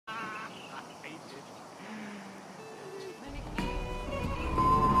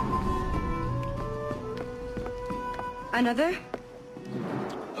Another?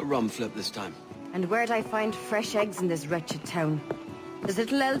 A rum flip this time. And where'd I find fresh eggs in this wretched town? There's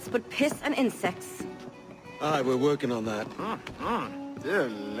little else but piss and insects. Aye, we're working on that. Dear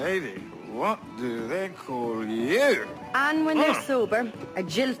lady, what do they call you? And when they're sober, a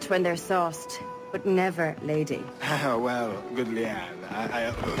jilt when they're sauced. But never lady. Well, good lad.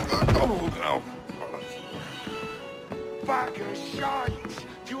 Bag of shite!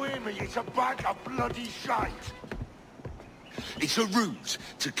 Do you hear me? It's a bag of bloody shite! It's a ruse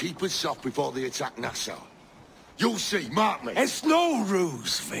to keep us soft before they attack Nassau. You'll see, mark me. It's no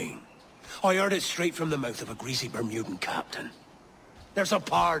ruse, Fiend. I heard it straight from the mouth of a greasy Bermudan captain. There's a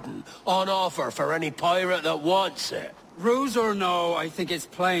pardon on offer for any pirate that wants it. Ruse or no, I think it's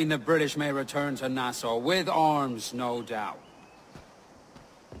plain the British may return to Nassau, with arms, no doubt.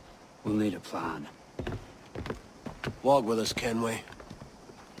 We'll need a plan. Walk with us, Kenway.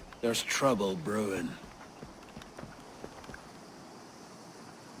 There's trouble brewing.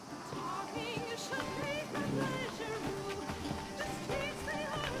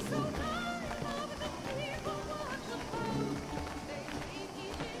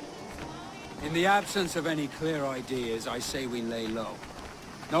 In the absence of any clear ideas, I say we lay low.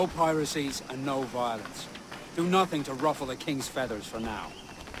 No piracies and no violence. Do nothing to ruffle the king's feathers for now.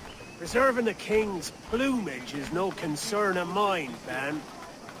 Preserving the king's plumage is no concern of mine, Ben.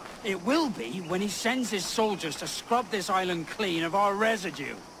 It will be when he sends his soldiers to scrub this island clean of our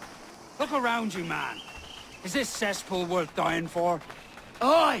residue. Look around you, man. Is this cesspool worth dying for?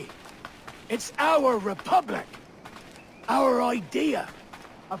 Aye! It's our republic! Our idea!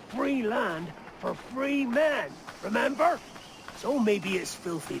 A free land for free men, remember? So maybe it's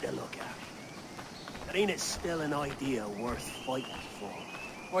filthy to look at. But ain't it still an idea worth fighting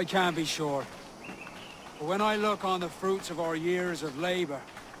for? I can't be sure. But when I look on the fruits of our years of labor,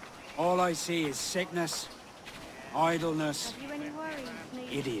 all I see is sickness, idleness,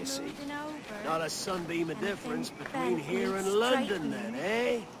 idiocy. Not a sunbeam of difference between here and London then,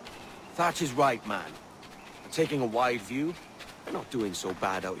 eh? Thatch is right, man. Taking a wide view, we're not doing so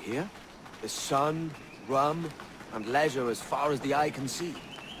bad out here. There's sun, rum, and leisure as far as the eye can see.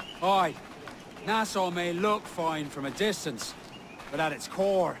 Aye. Nassau may look fine from a distance, but at its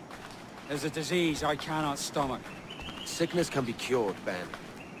core, there's a disease I cannot stomach. Sickness can be cured, Ben.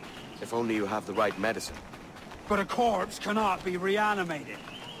 If only you have the right medicine. But a corpse cannot be reanimated.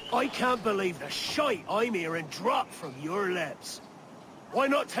 I can't believe the shite I'm hearing drop from your lips. Why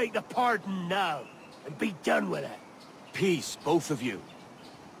not take the pardon now, and be done with it? Peace, both of you.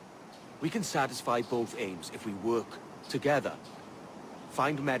 We can satisfy both aims if we work together.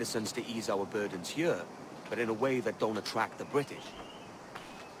 Find medicines to ease our burdens here, but in a way that don't attract the British.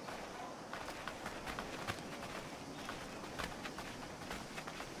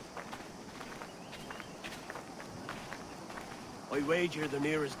 I wager the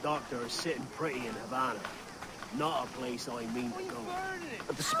nearest doctor is sitting pretty in Havana. Not a place I mean to go.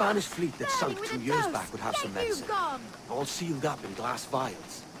 But the Spanish fleet that sunk 2 years back would have some medicine. All sealed up in glass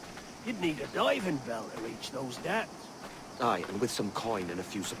vials. You'd need a diving bell to reach those depths. Aye, and with some coin and a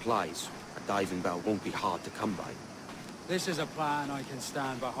few supplies, a diving bell won't be hard to come by. This is a plan I can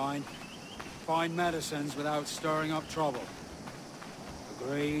stand behind. Find medicines without stirring up trouble.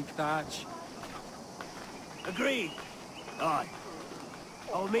 Agreed, Thatch? Agreed. Aye.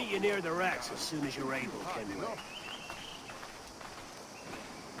 I'll meet you near the wrecks as soon as you're able, Kenway.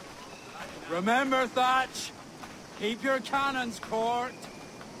 Remember, Thatch, keep your cannons court.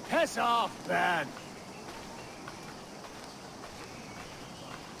 Piss off, Ben!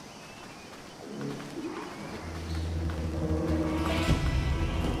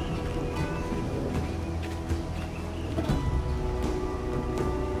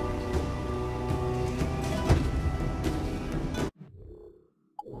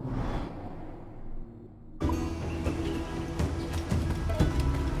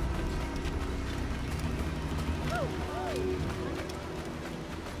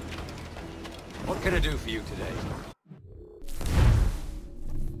 What can I do for you today?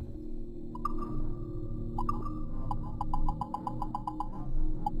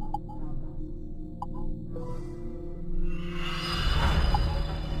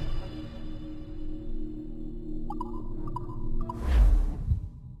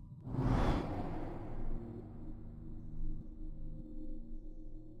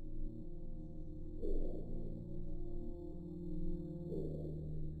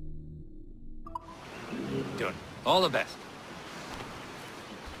 Good. All the best.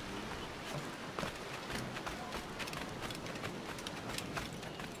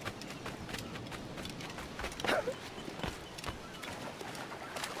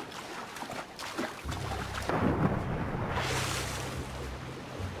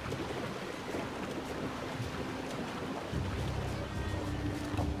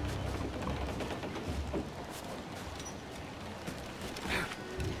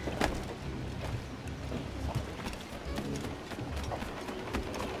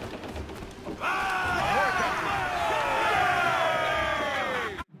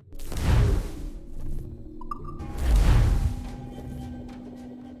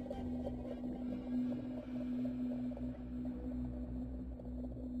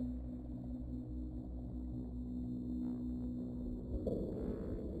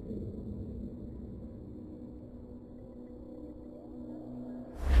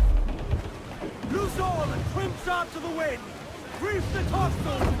 all the trim shot to the wind! Reef the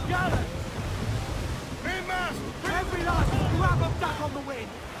topsails and gallant! Mainmast! Every last grab of duck on the wind!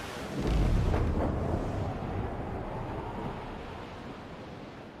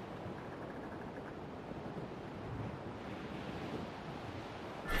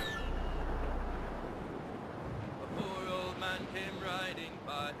 A poor old man came riding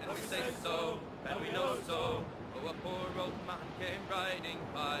by, and we say so, and we know so. Oh, a poor old man came riding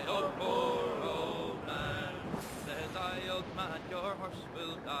by, oh, poor old man. Says I, old man, your horse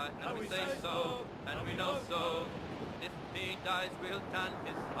will die, and we say so, and we know so. If he dies, we'll tan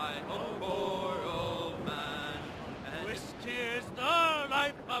his hide, oh, poor old man. And whiskey is the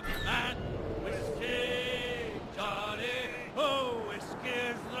life of man, whiskey, Johnny, oh, whiskey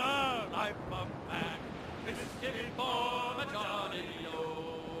is the life of man. Whiskey for my Johnny,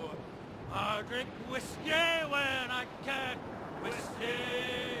 oh. I drink whiskey when I can. Whiskey,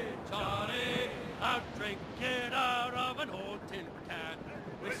 Johnny, I'll drink it out of an old tin can.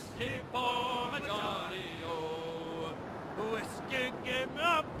 Whiskey for my Johnny, oh. Whiskey gave me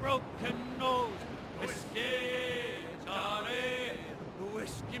a broken nose. Whiskey, Johnny,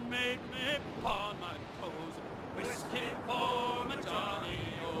 whiskey made me paw my toes. Whiskey for my Johnny,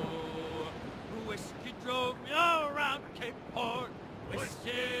 oh. Whiskey drove me around Cape Horn.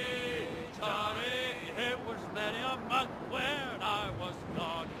 Whiskey, Johnny, it was many a month when I was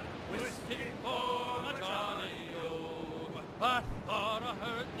gone. Whiskey for my Johnny, oh. I thought I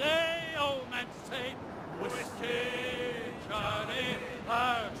heard the old man say, whiskey, Johnny,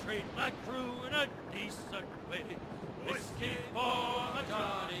 I'll treat my crew in a decent way. Whiskey for my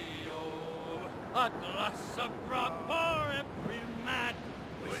Johnny, oh. A glass of grog for every man.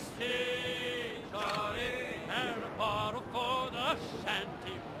 Whiskey, Johnny, and a bottle for the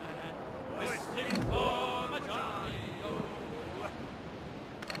shanty man. Whiskey for my Johnny, oh.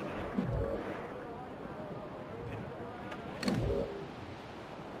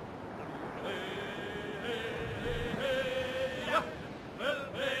 We'll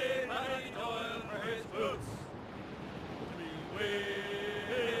pay Matty Doyle for his boots.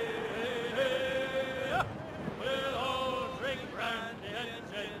 We'll all drink brandy and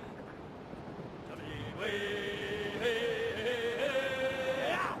gin.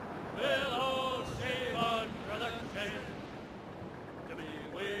 We'll all shave under the chin.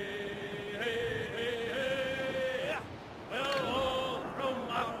 We'll all throw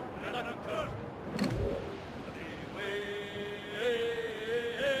out in the cook.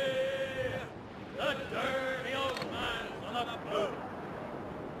 The dirty old man's on the boot.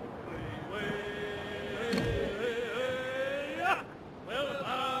 We'll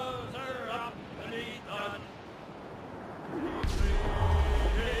Bowser up and he done.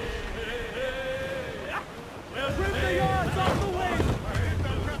 We'll rip the yards off the wind.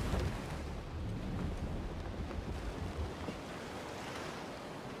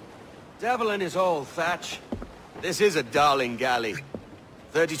 Devil in his hole, Thatch. This is a darling galley.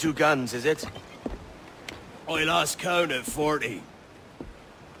 32 guns, is it? I lost count at 40.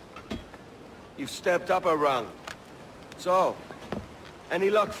 You've stepped up a rung. So, any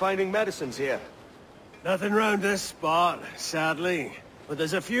luck finding medicines here? Nothing round this spot, sadly. But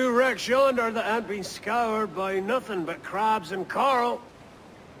there's a few wrecks yonder that ain't been scoured by nothing but crabs and coral.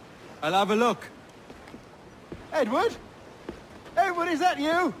 I'll have a look. Edward? Edward, is that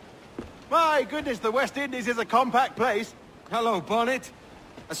you? My goodness, the West Indies is a compact place. Hello, Bonnet.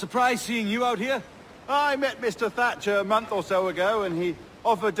 A surprise seeing you out here? I met Mr. Thatcher a month or so ago, and he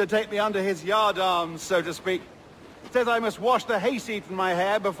offered to take me under his yardarms, so to speak. Says I must wash the hayseed from my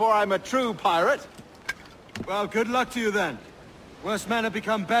hair before I'm a true pirate. Well, good luck to you then. Worst men have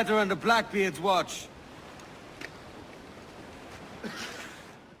become better under Blackbeard's watch.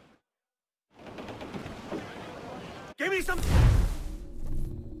 Give me some...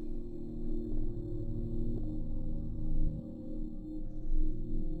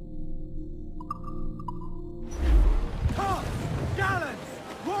 Tops! Gallants!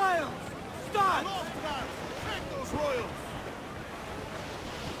 Royals! Studs! Take those royals!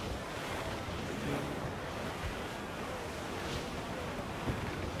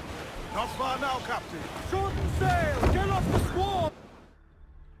 Not far now, Captain. Shorten sail! Get off the squall!